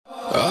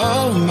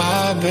Oh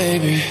my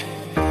baby,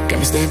 got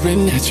me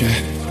staring at you,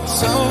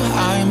 so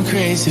I'm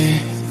crazy.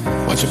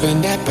 Won't you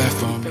bend that back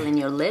for me? Fill in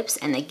your lips,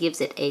 and it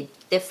gives it a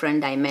different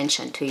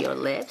dimension to your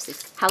lips.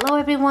 Hello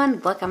everyone,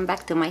 welcome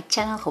back to my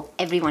channel. Hope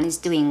everyone is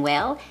doing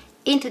well.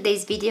 In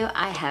today's video,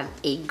 I have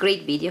a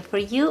great video for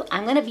you.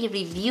 I'm gonna be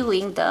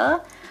reviewing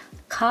the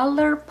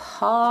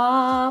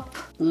Colourpop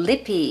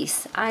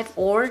Lippies. I've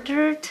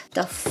ordered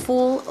the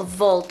full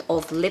vault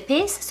of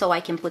Lippies so I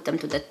can put them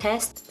to the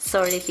test.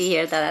 Sorry if you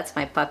hear that, that's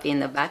my puppy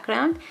in the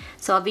background.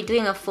 So I'll be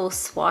doing a full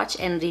swatch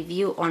and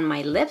review on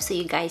my lips so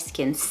you guys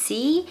can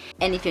see.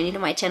 And if you're new to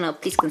my channel,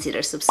 please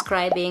consider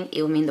subscribing.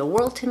 It will mean the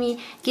world to me.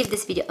 Give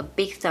this video a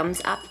big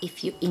thumbs up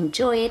if you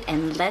enjoy it,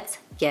 and let's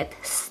get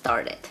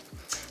started.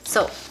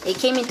 So it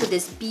came into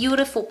this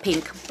beautiful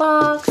pink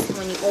box.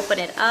 When you open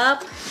it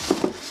up,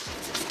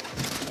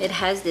 it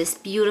has this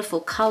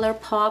beautiful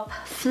Colourpop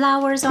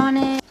flowers on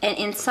it. And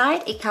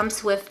inside it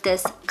comes with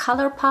this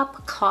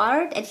Colourpop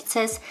card, and it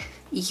says,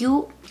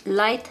 "You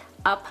light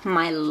up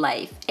my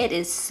life." It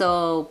is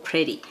so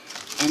pretty.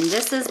 And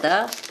this is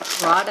the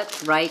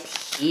product right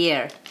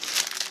here.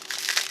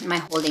 Am I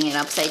holding it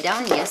upside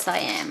down? Yes, I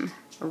am.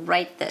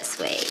 Right this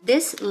way.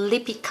 This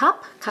lippie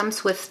cup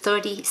comes with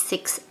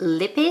 36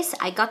 lippies.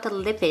 I got the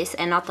lippies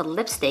and not the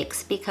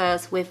lipsticks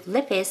because with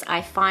lippies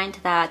I find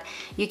that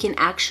you can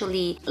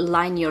actually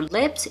line your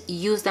lips,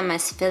 use them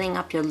as filling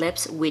up your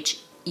lips,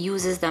 which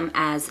uses them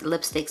as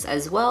lipsticks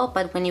as well.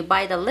 But when you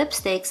buy the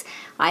lipsticks,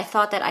 I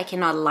thought that I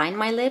cannot line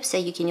my lips, so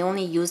you can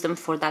only use them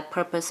for that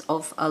purpose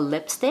of a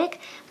lipstick.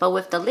 But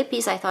with the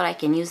lippies, I thought I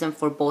can use them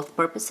for both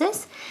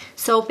purposes.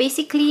 So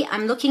basically,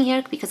 I'm looking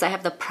here because I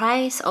have the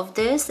price of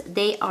this.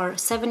 They are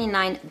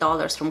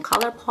 $79 from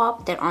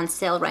Colourpop. They're on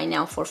sale right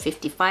now for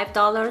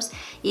 $55.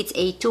 It's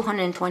a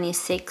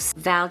 226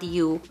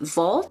 value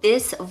vault.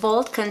 This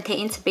vault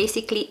contains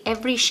basically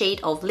every shade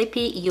of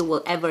lippy you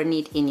will ever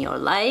need in your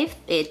life.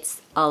 It's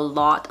a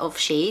lot of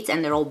shades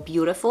and they're all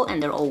beautiful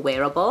and they're all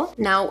wearable.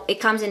 Now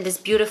it comes in this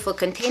beautiful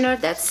container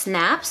that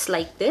snaps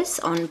like this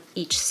on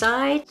each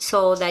side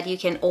so that you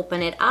can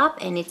open it up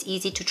and it's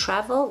easy to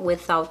travel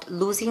without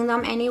losing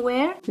them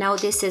anywhere. Now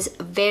this is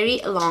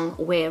very long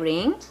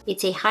wearing.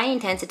 It's a high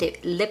intensity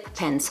lip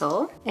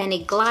pencil and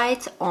it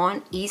glides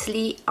on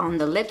easily on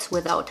the lips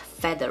without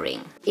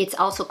feathering. It's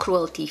also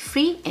cruelty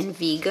free and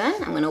vegan.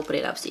 I'm gonna open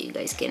it up so you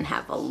guys can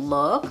have a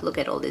look. Look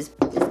at all these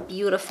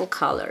beautiful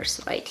colors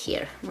right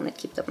here. I'm gonna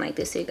keep them like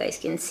this so you guys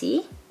can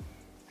see.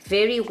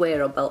 Very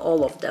wearable,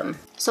 all of them.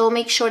 So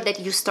make sure that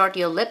you start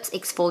your lips,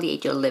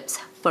 exfoliate your lips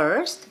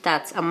first.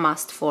 That's a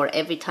must for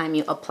every time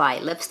you apply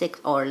lipstick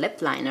or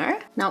lip liner.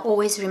 Now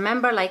always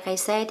remember, like I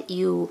said,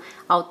 you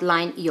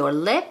outline your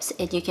lips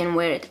and you can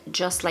wear it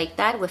just like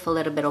that with a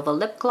little bit of a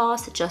lip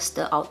gloss, just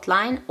the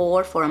outline,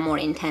 or for a more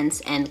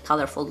intense and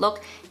colorful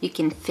look, you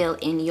can fill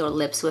in your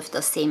lips with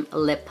the same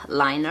lip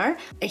liner.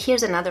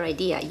 Here's another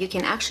idea. You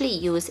can actually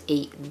use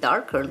a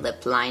darker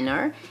lip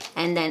liner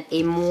and then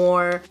a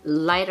more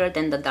lighter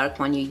than the dark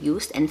one you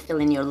used and fill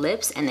in your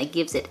lips, and it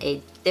gives it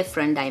a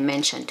different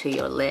dimension to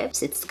your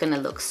lips. It's gonna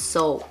look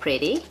so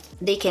pretty.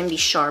 They can be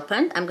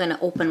sharpened. I'm gonna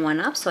open one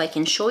up so I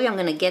can show you. I'm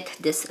gonna get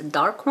this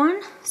dark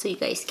one so you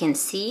guys can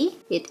see.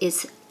 It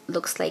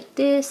looks like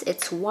this.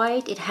 It's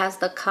white. It has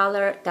the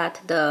color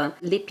that the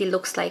lippy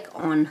looks like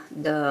on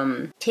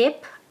the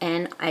tip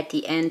and at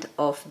the end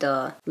of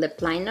the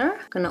lip liner.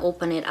 I'm gonna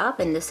open it up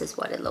and this is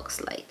what it looks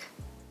like.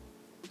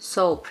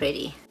 So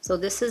pretty. So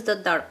this is the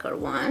darker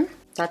one.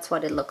 That's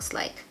what it looks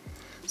like.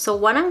 So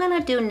what I'm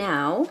gonna do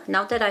now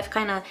that I've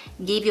kind of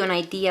gave you an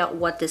idea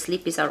what these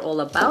lippies are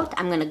all about,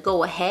 I'm gonna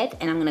go ahead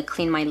and I'm gonna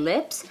clean my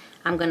lips.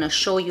 I'm gonna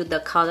show you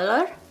the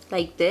color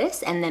like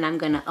this, and then I'm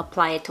gonna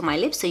apply it to my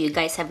lips so you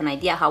guys have an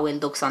idea how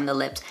it looks on the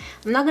lips.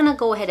 I'm not gonna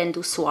go ahead and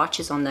do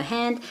swatches on the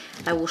hand.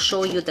 I will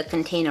show you the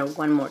container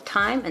one more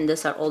time, and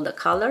these are all the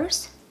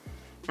colors.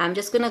 I'm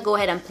just gonna go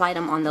ahead and apply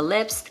them on the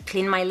lips,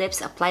 clean my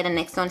lips, apply the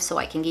next one so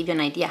I can give you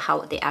an idea how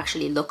they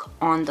actually look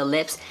on the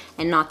lips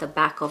and not the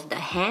back of the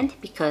hand,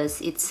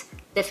 because it's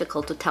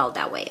difficult to tell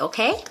that way,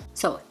 okay?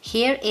 So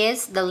here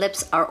is the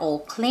lips are all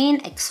clean,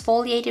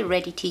 exfoliated,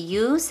 ready to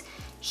use.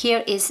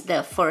 Here is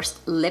the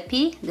first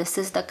lippy. This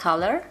is the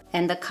color,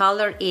 and the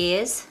color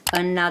is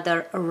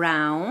Another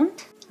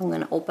Round. I'm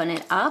gonna open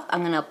it up,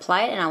 I'm gonna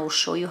apply it, and I will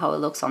show you how it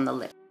looks on the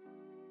lip.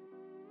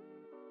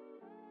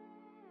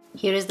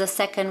 Here is the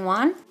second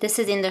one. This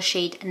is in the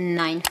shade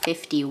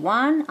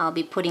 951. I'll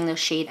be putting the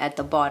shade at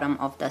the bottom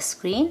of the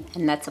screen,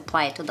 and let's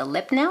apply it to the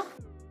lip now.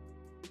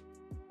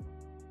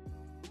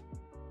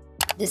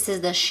 This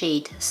is the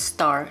shade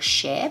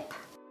Starship.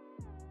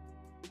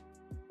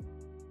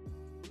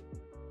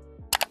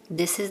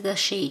 This is the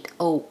shade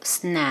Oh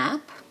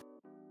Snap.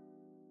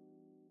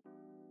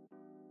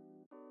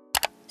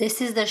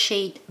 This is the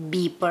shade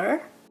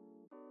Beeper.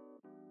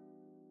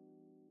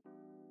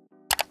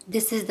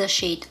 This is the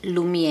shade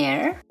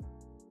Lumiere.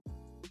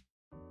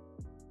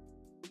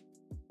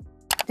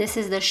 This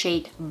is the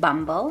shade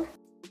Bumble.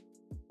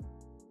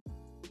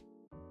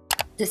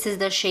 This is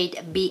the shade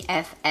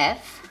BFF.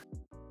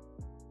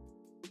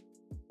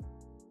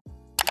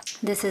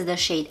 This is the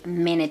shade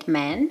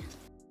Minuteman.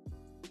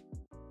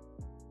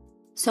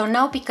 So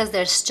now, because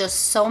there's just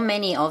so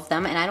many of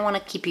them and I don't want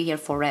to keep you here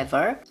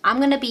forever, I'm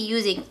going to be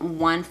using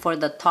one for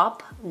the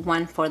top,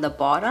 one for the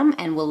bottom,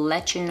 and we'll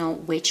let you know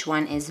which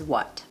one is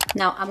what.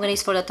 Now I'm going to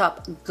use for the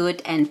top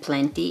Good and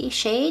Plenty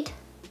shade,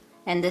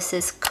 and this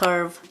is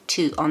Curve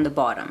 2 on the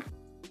bottom.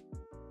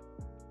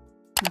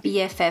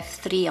 BFF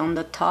 3 on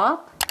the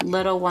top,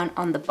 Little One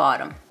on the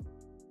bottom.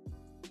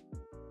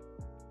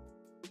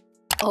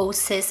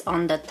 Oasis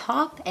on the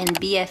top and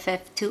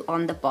BFF 2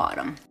 on the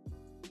bottom.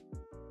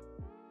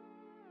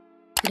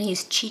 I'm going to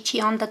use Chi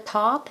Chi on the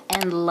top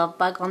and Love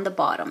Bug on the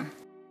bottom.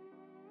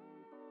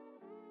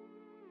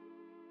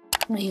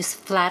 I'm going to use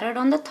Flattered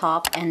on the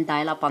top and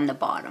Dial Up on the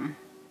bottom.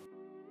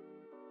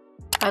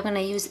 I'm going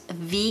to use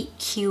V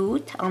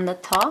Cute on the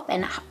top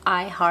and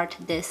I Heart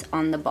This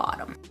on the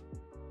bottom.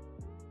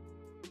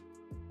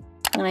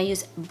 I'm going to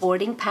use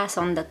Boarding Pass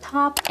on the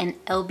top and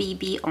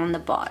LBB on the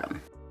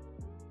bottom.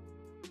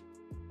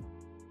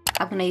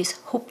 I'm going to use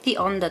Hoopty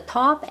on the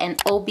top and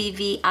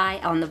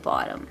OBVI on the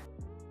bottom.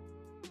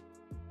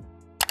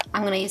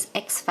 I'm going to use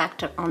X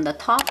Factor on the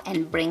top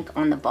and Brink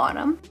on the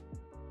bottom.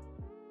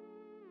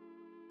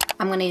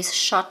 I'm going to use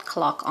Shot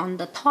Clock on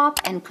the top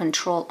and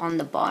Control on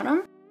the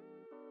bottom.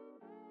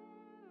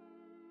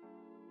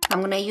 I'm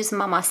going to use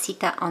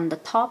Mamacita on the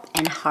top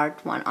and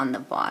Heart One on the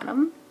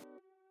bottom.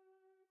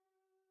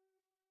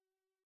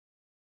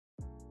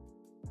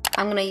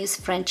 I'm going to use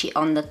Frenchie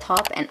on the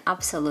top and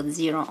Absolute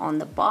Zero on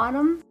the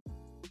bottom.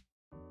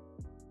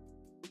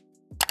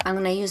 I'm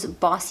going to use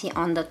Bossy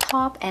on the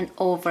top and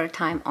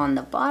Overtime on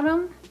the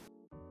bottom.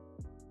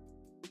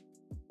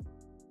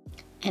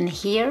 And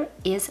here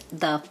is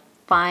the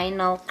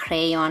final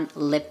crayon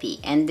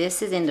lippie, and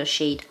this is in the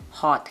shade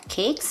Hot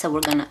Cake, so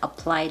we're gonna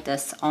apply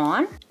this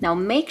on. Now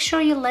make sure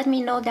you let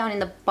me know down in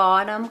the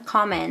bottom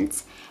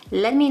comments,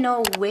 let me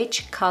know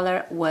which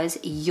color was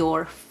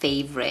your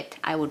favorite.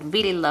 I would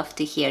really love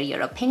to hear your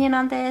opinion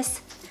on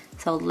this.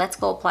 So let's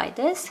go apply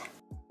this.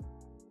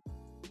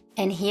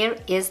 And here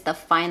is the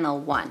final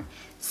one.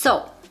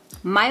 So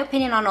my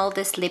opinion on all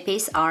these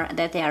lippies are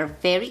that they are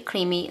very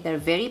creamy, they're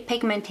very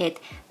pigmented,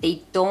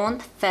 they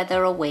don't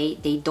feather away,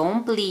 they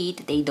don't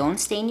bleed, they don't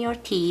stain your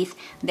teeth,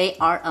 they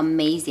are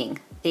amazing.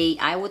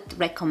 I would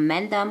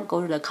recommend them.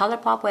 Go to the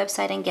Colourpop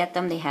website and get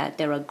them.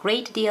 They're a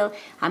great deal.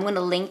 I'm going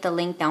to link the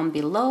link down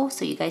below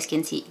so you guys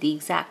can see the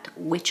exact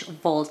which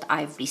vault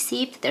I've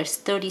received. There's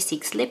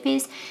 36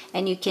 lippies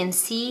and you can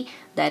see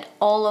that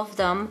all of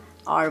them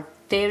are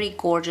very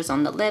gorgeous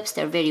on the lips.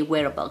 They're very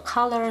wearable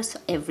colors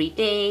every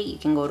day. You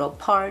can go to a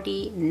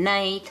party,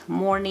 night,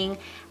 morning,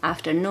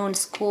 afternoon,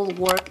 school,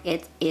 work.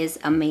 It is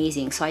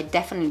amazing. So I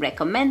definitely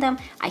recommend them.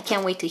 I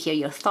can't wait to hear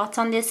your thoughts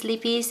on these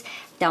lippies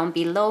down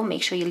below.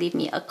 Make sure you leave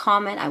me a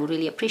comment. I would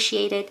really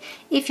appreciate it.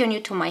 If you're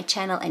new to my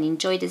channel and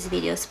enjoy these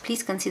videos,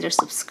 please consider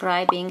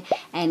subscribing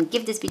and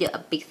give this video a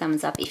big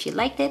thumbs up if you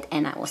liked it.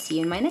 And I will see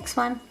you in my next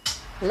one.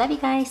 Love you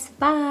guys.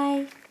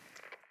 Bye.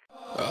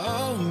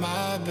 Oh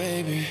my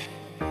baby,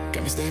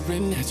 got me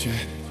staring at you.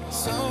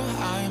 So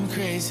I'm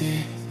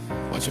crazy.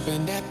 Won't you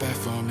bend that back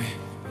for me?